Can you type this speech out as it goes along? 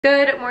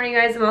Good morning,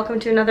 guys, and welcome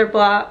to another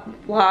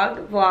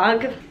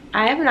vlog.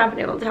 I have not been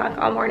able to talk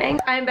all morning.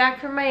 I'm back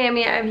from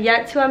Miami. I've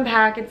yet to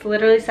unpack. It's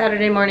literally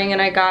Saturday morning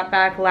and I got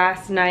back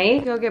last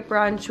night. Go get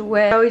brunch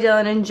with Joey,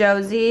 Dylan, and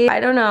Josie.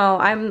 I don't know.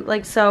 I'm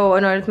like so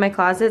annoyed with my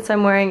closet, so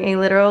I'm wearing a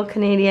literal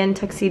Canadian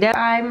tuxedo.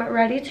 I'm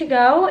ready to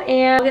go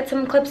and I'll get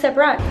some clips at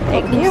brunch.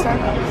 Thank you.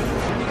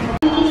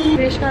 We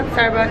just got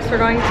Starbucks. We're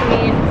going to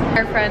meet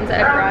our friends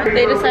at brunch.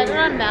 They decided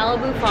on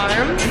Malibu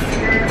Farms.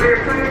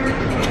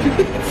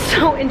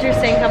 So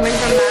interesting coming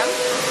from them.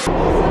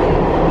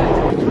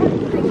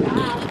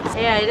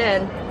 Yeah, I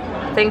did.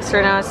 Thanks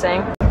for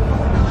noticing.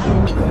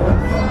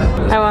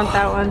 I want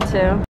that one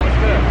too.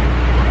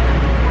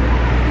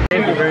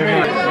 Thank you very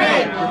much.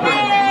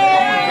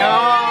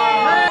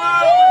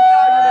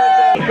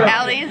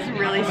 Allie's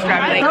really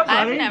struggling.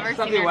 I've never seen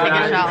her take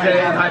a shower.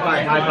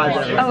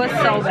 Oh, it's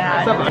so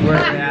bad.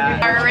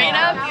 Right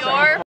up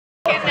your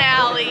f***ing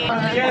alley.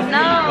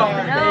 No.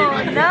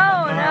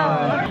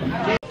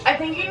 I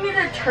think you need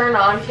to turn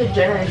on to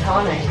gin and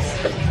tonics.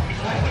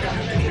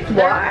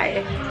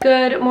 Why?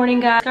 Good morning,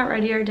 guys. Got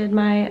ready or did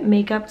my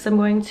makeup because I'm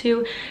going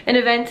to an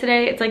event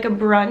today. It's like a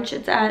brunch.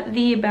 It's at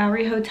the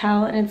Bowery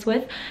Hotel and it's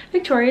with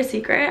Victoria's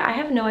Secret. I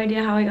have no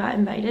idea how I got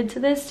invited to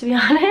this, to be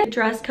honest. The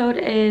dress code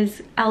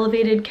is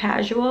elevated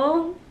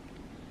casual.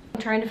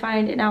 I'm trying to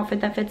find an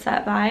outfit that fits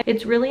that vibe.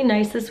 It's really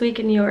nice this week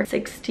in New York.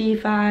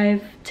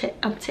 65 to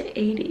up to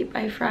 80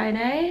 by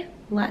Friday.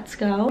 Let's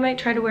go. I might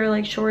try to wear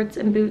like shorts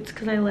and boots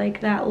because I like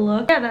that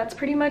look. Yeah, that's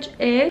pretty much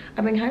it.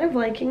 I've been kind of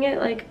liking it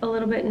like a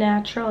little bit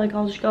natural. Like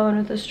I'll just go in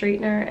with a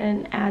straightener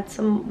and add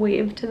some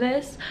wave to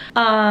this.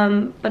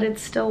 But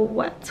it's still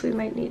wet, so we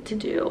might need to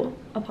do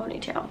a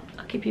ponytail.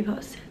 I'll keep you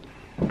posted.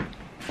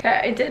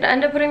 Okay, I did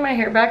end up putting my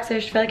hair back, so I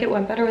just feel like it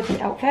went better with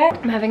the outfit.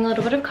 I'm having a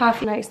little bit of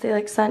coffee. Nice, they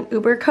like sent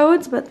Uber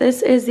codes, but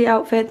this is the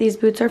outfit. These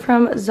boots are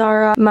from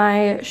Zara.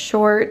 My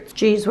shorts,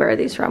 geez, where are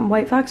these from?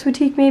 White Fox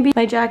Boutique, maybe?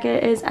 My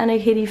jacket is Anna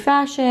Katie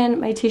Fashion.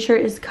 My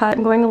t-shirt is cut.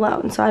 I'm going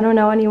alone, so I don't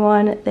know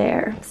anyone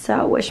there,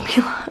 so wish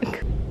me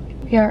luck.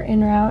 We are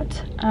en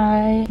route.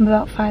 I am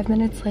about 5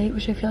 minutes late,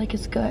 which I feel like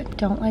is good.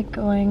 Don't like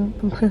going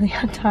completely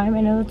on time.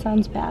 I know that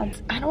sounds bad.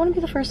 I don't want to be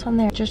the first one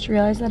there. Just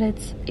realized that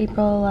it's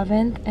April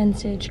 11th and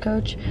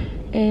Stagecoach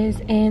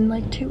is in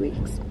like 2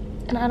 weeks.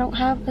 And I don't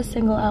have a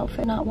single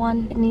outfit, not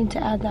one. I need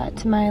to add that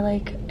to my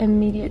like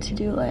immediate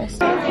to-do list.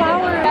 Say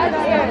hi to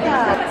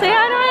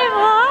my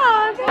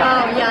vlog!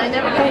 Oh yeah, I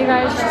never. Hey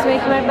guys, just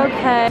making my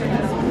bouquet.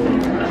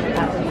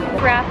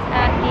 Wrapped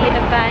at the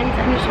event.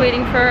 I'm just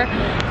waiting for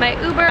my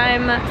Uber.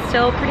 I'm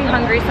still pretty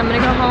hungry, so I'm gonna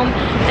go home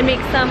and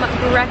make some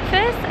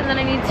breakfast, and then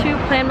I need to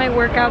plan my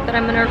workout that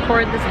I'm gonna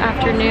record this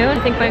afternoon. I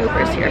think my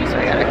Uber's here, so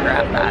I gotta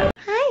grab that.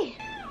 Hi.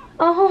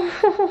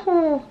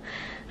 Oh,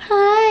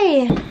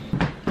 hi.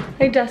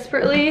 I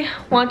desperately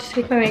want to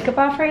take my makeup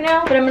off right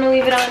now, but I'm gonna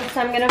leave it on because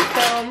I'm gonna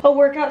film a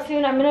workout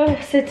soon. I'm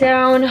gonna sit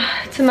down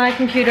to my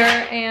computer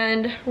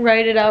and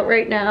write it out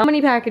right now. How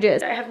many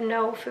packages? I have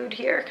no food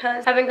here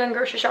because I haven't gone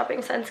grocery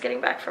shopping since getting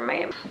back from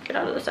Miami. Get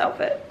out of this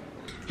outfit.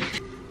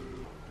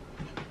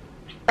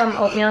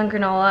 Oatmeal and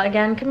granola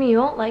again. Camille, you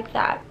won't like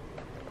that.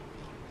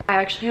 I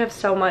actually have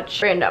so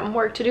much random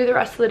work to do the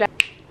rest of the day.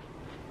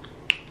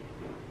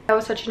 That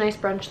was such a nice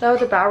brunch though.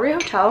 The Bowery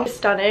Hotel is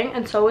stunning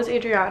and so was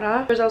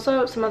Adriana. There's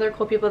also some other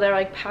cool people there,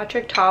 like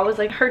Patrick Ta was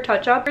like her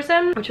touch-up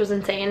person, which was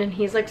insane, and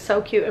he's like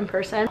so cute in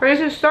person.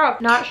 Crazy stuff.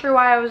 Not sure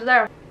why I was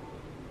there.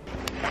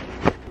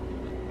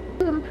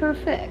 I'm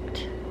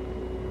perfect.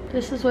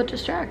 This is what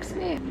distracts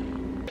me.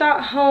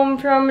 Got home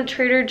from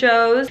Trader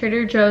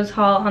Joe's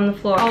haul on the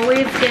floor.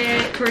 Always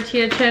get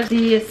tortilla chips,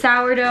 the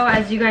sourdough,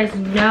 as you guys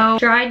know,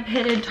 dried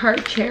pitted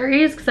tart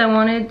cherries because I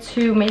wanted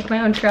to make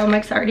my own trail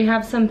mix. I already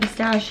have some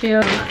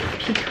pistachio,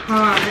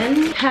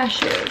 pecan,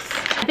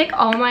 cashews. I think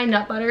all my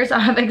nut butters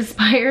have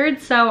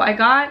expired, so I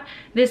got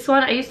this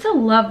one. I used to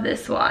love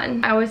this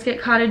one. I always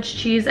get cottage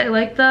cheese. I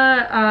like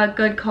the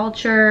Good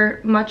Culture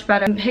much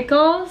better.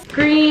 Pickles,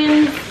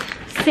 greens,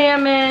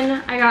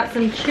 salmon. I got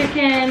some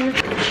chicken,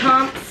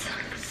 chomps,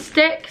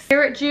 sticks,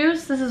 carrot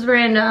juice. This is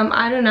random,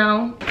 I don't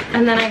know.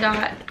 And then I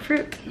got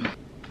fruit.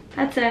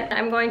 That's it.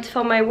 I'm going to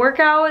film my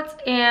workouts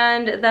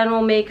and then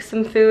we'll make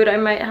some food. I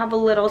might have a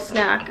little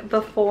snack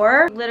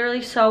before.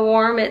 Literally so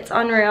warm, it's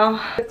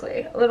unreal.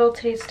 Quickly, a little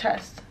taste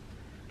test.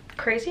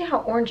 Crazy how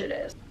orange it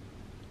is.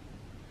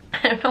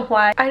 I don't know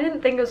why. I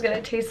didn't think it was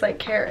gonna taste like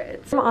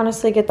carrots. I'm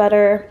honestly get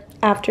better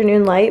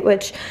afternoon light,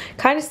 which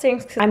kind of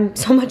stinks because I'm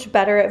so much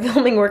better at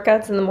filming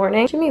workouts in the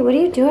morning. Jimmy, what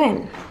are you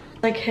doing?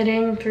 Like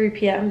hitting 3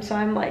 p.m. so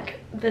I'm like,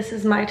 this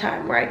is my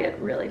time where I get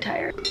really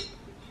tired.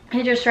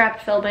 I just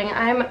wrapped filming.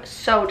 I'm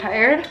so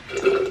tired.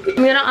 I'm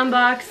gonna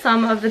unbox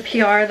some of the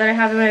PR that I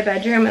have in my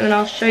bedroom and then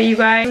I'll show you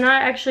guys. I'm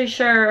not actually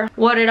sure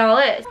what it all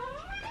is.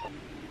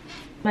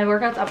 My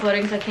workout's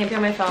uploading, so I can't be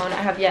on my phone. I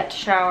have yet to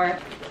shower.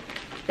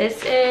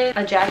 This is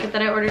a jacket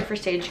that I ordered for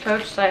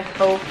Stagecoach, so I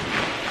hope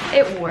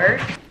it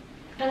works.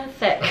 Kind of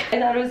thick. I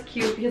thought it was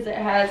cute because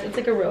it's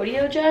like a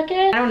rodeo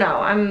jacket. I don't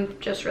know, I'm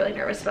just really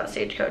nervous about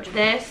Stagecoach.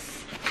 This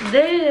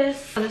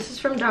is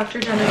from Dr.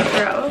 Dennis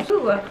Gross.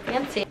 Ooh,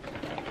 fancy.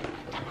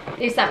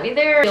 They sent me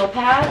their peel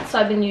pads, so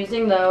I've been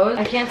using those.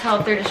 I can't tell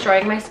if they're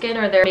destroying my skin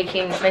or they're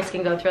making my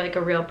skin go through like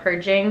a real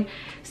purging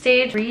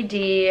stage.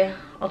 3D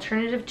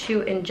alternative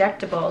to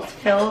injectables,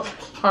 fill,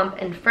 plump,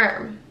 and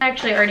firm.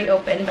 Actually already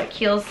opened, but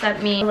Kiehl's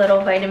sent me a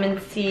little vitamin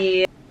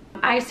C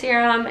eye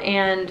serum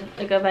and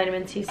like a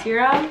vitamin C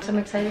serum. So I'm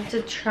excited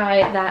to try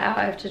that out.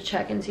 I have to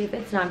check and see if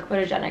it's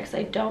non-comedogenic because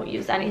I don't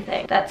use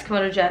anything that's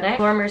comedogenic.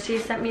 Laura Mercier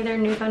sent me their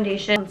new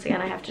foundation. Once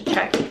again, I have to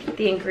check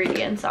the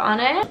ingredients on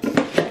it.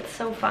 It's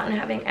so fun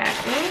having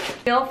acne.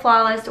 Feel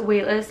Flawless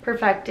Weightless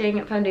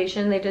Perfecting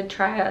Foundation. They did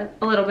try a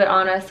little bit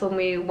on us when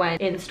we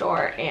went in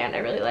store and I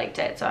really liked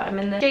it. So I'm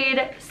in the shade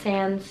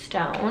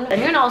Sandstone.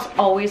 Anyone else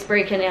always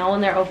break a nail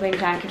when they're opening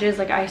packages?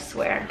 Like, I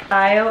swear.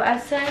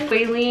 Bioessence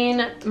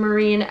Waylene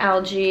Marine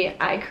Algae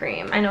Eye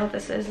Cream. I know what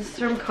this is. This is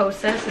from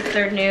Kosas. It's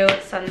their new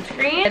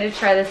sunscreen. I did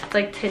try this. It's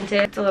like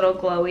tinted. It's a little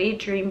glowy.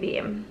 Dream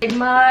Beam.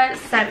 Sigma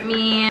sent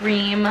me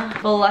cream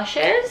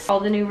blushes. All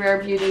the new Rare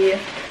Beauty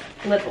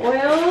lip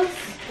oils,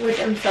 which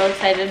I'm so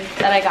excited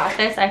that I got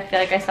this. I feel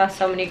like I saw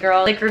so many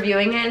girls like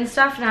reviewing it and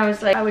stuff and I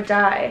was like, I would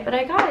die. But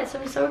I got it,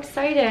 so I'm so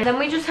excited. Then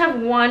we just have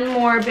one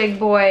more big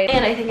boy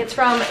and I think it's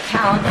from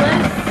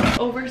Talentless.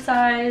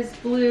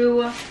 Oversized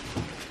blue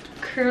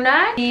crew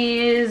neck,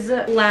 these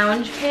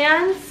lounge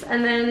pants,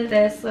 and then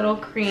this little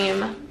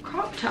cream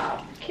crop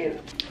top. Cute.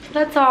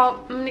 That's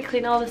all. I'm gonna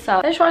clean all this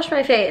up. I just washed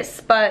my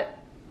face, but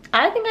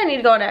I think I need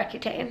to go on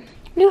Accutane.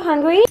 You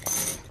hungry?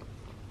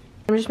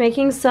 I'm just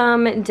making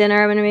some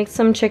dinner. I'm gonna make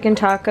some chicken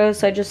tacos.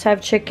 So I just have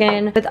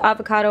chicken with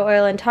avocado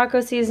oil and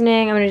taco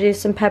seasoning. I'm gonna do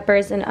some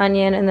peppers and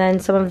onion and then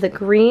some of the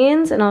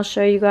greens, and I'll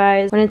show you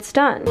guys when it's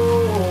done.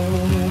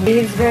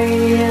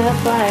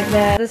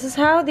 This is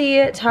how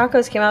the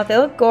tacos came out. They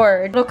look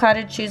gorgeous. Little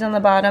cottage cheese on the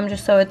bottom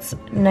just so it's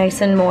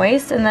nice and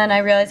moist. And then I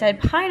realized I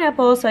had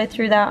pineapple, so I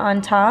threw that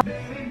on top.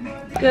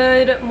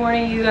 Good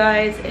morning, you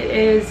guys. It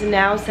is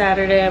now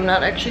Saturday. I'm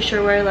not actually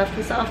sure where I left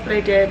this off, but I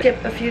did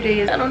skip a few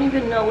days. I don't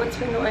even know what's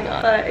been going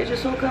on, but I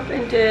just woke up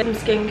and did some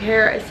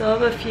skincare. I still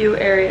have a few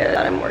areas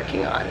that I'm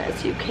working on,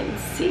 as you can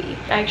see.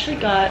 I actually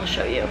I'll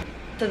show you.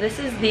 So this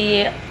is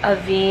the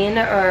Avene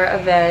or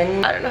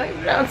Aven. I don't know how you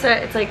pronounce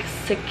it. It's like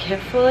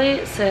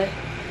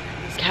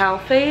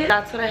Calphate.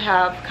 That's what I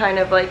have kind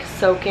of like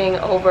soaking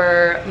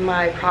over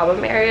my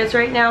problem areas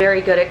right now.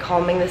 Very good at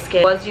calming the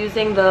skin. I was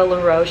using the La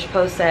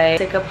Roche-Posay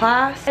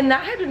Cicaplast, and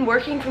that had been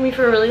working for me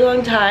for a really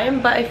long time,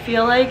 but I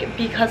feel like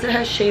because it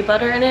has shea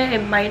butter in it,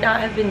 it might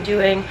not have been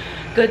doing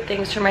good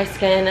things for my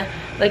skin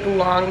like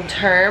long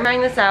term. Trying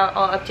this out,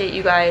 I'll update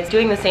you guys.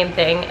 Doing the same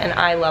thing, and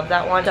I love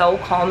that one. So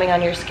calming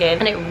on your skin,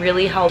 and it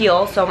really helps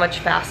heal so much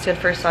fast. Good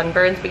for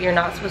sunburns, but you're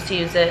not supposed to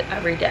use it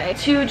every day.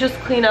 To just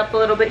clean up a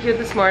little bit here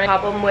this morning. The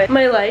problem with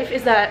my life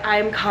is that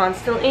I'm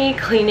constantly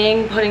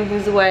cleaning, putting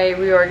things away,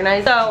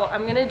 reorganizing. So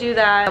I'm gonna do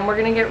that and we're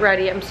gonna get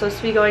ready. I'm supposed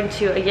to be going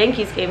to a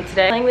Yankees game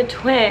today, playing the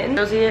Twins.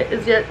 Rosie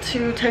is yet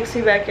to text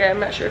me back yet. I'm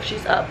not sure if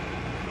she's up.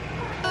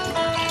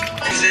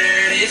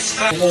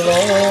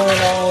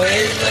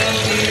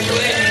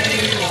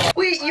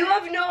 Wait, you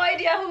have no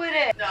idea who it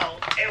is? No,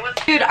 it was.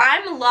 Dude,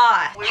 I'm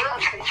lost. We were on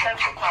FaceTime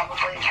for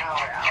probably an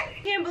hour, Allie.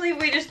 I can't believe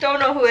we just don't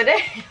know who it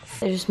is.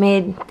 I just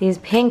made these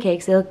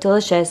pancakes. They look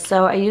delicious.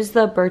 So I use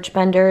the Birch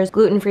Benders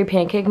gluten-free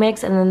pancake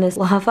mix, and then this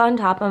lava on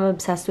top I'm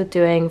obsessed with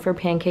doing for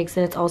pancakes,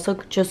 and it's also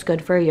just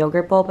good for a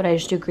yogurt bowl, but I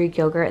just do Greek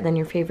yogurt and then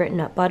your favorite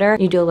nut butter.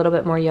 You do a little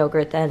bit more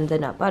yogurt than the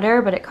nut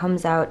butter, but it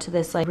comes out to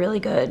this like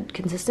really good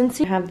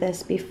consistency. Have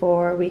this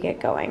before we get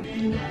going.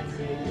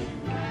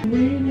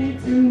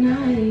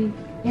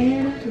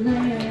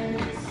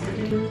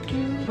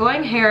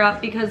 Going hair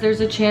up because there's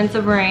a chance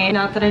of rain.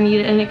 Not that I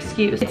need an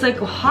excuse. It's like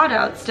hot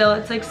out still.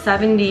 It's like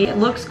 70. It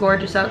looks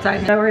gorgeous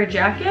outside. Should I wear a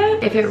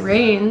jacket? If it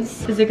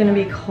rains, is it gonna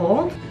be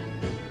cold?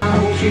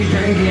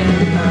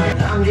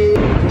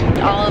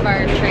 All of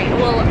our train.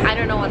 Well, I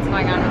don't know what's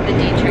going on with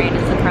the D train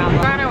is the problem.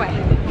 We're on our way.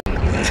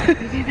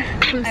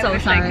 I'm so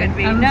sorry.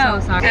 I'm so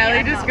sorry.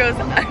 Allie just goes,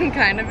 I'm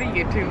kind of a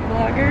YouTube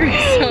vlogger,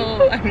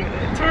 so I'm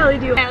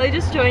gonna Allie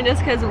just joined us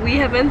because we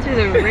have been through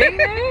the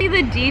ringer.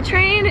 The D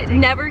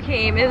train never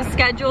came. It was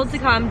scheduled to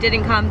come,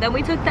 didn't come. Then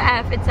we took the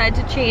F. It said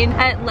to change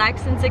at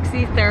Lex and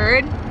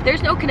 63rd.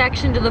 There's no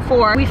connection to the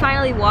 4. We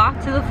finally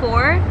walked to the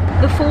 4.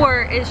 The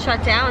 4 is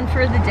shut down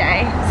for the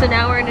day. So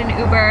now we're in an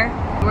Uber.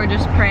 We're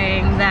just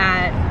praying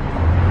that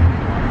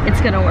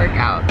it's gonna work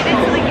out. This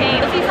is the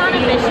game. He's on a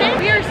mission.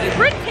 We are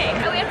sprinting.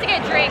 We have to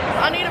get drinks.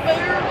 I need a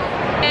burger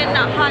and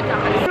hot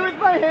dogs. Do it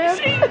with my hands.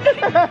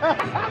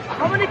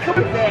 How many cups?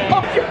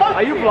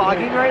 Are you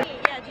vlogging right now?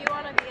 Yeah, do you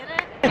want to be in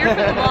it? You're for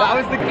the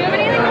vlog. Do you have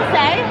anything to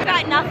say? I've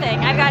got nothing.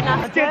 I've got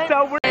nothing.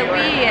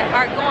 We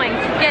are going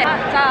to get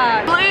hot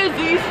dogs.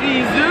 Lazy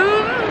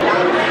season.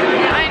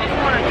 I just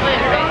want to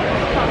live, right?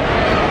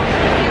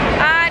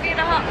 I need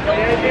a hot dog.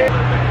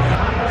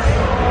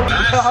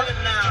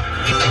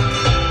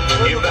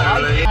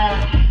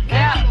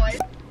 Yeah.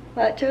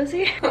 What,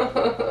 Josie?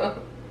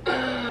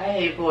 I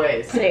hate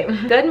boys.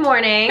 Same. Good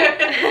morning.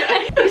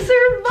 You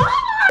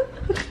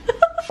survived!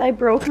 I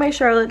broke my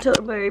Charlotte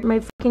Tilbury, my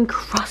fucking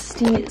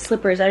crusty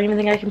slippers. I don't even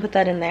think I can put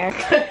that in there.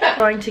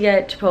 Going to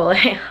get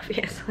Chipotle,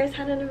 obviously. You guys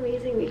had an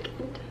amazing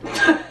weekend.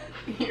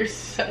 You're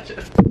such a...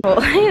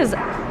 Chipotle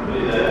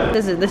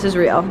is, this is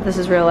real. This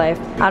is real life.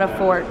 Out of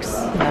forks.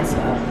 Messed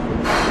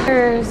up.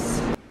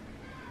 Cheers.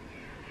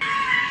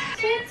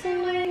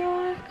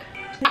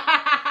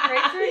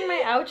 Right during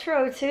my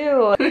outro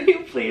too. Can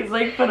you please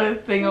like put a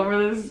thing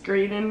over the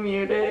screen and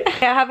mute it?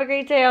 Yeah, have a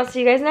great day. I'll see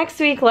you guys next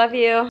week. Love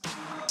you.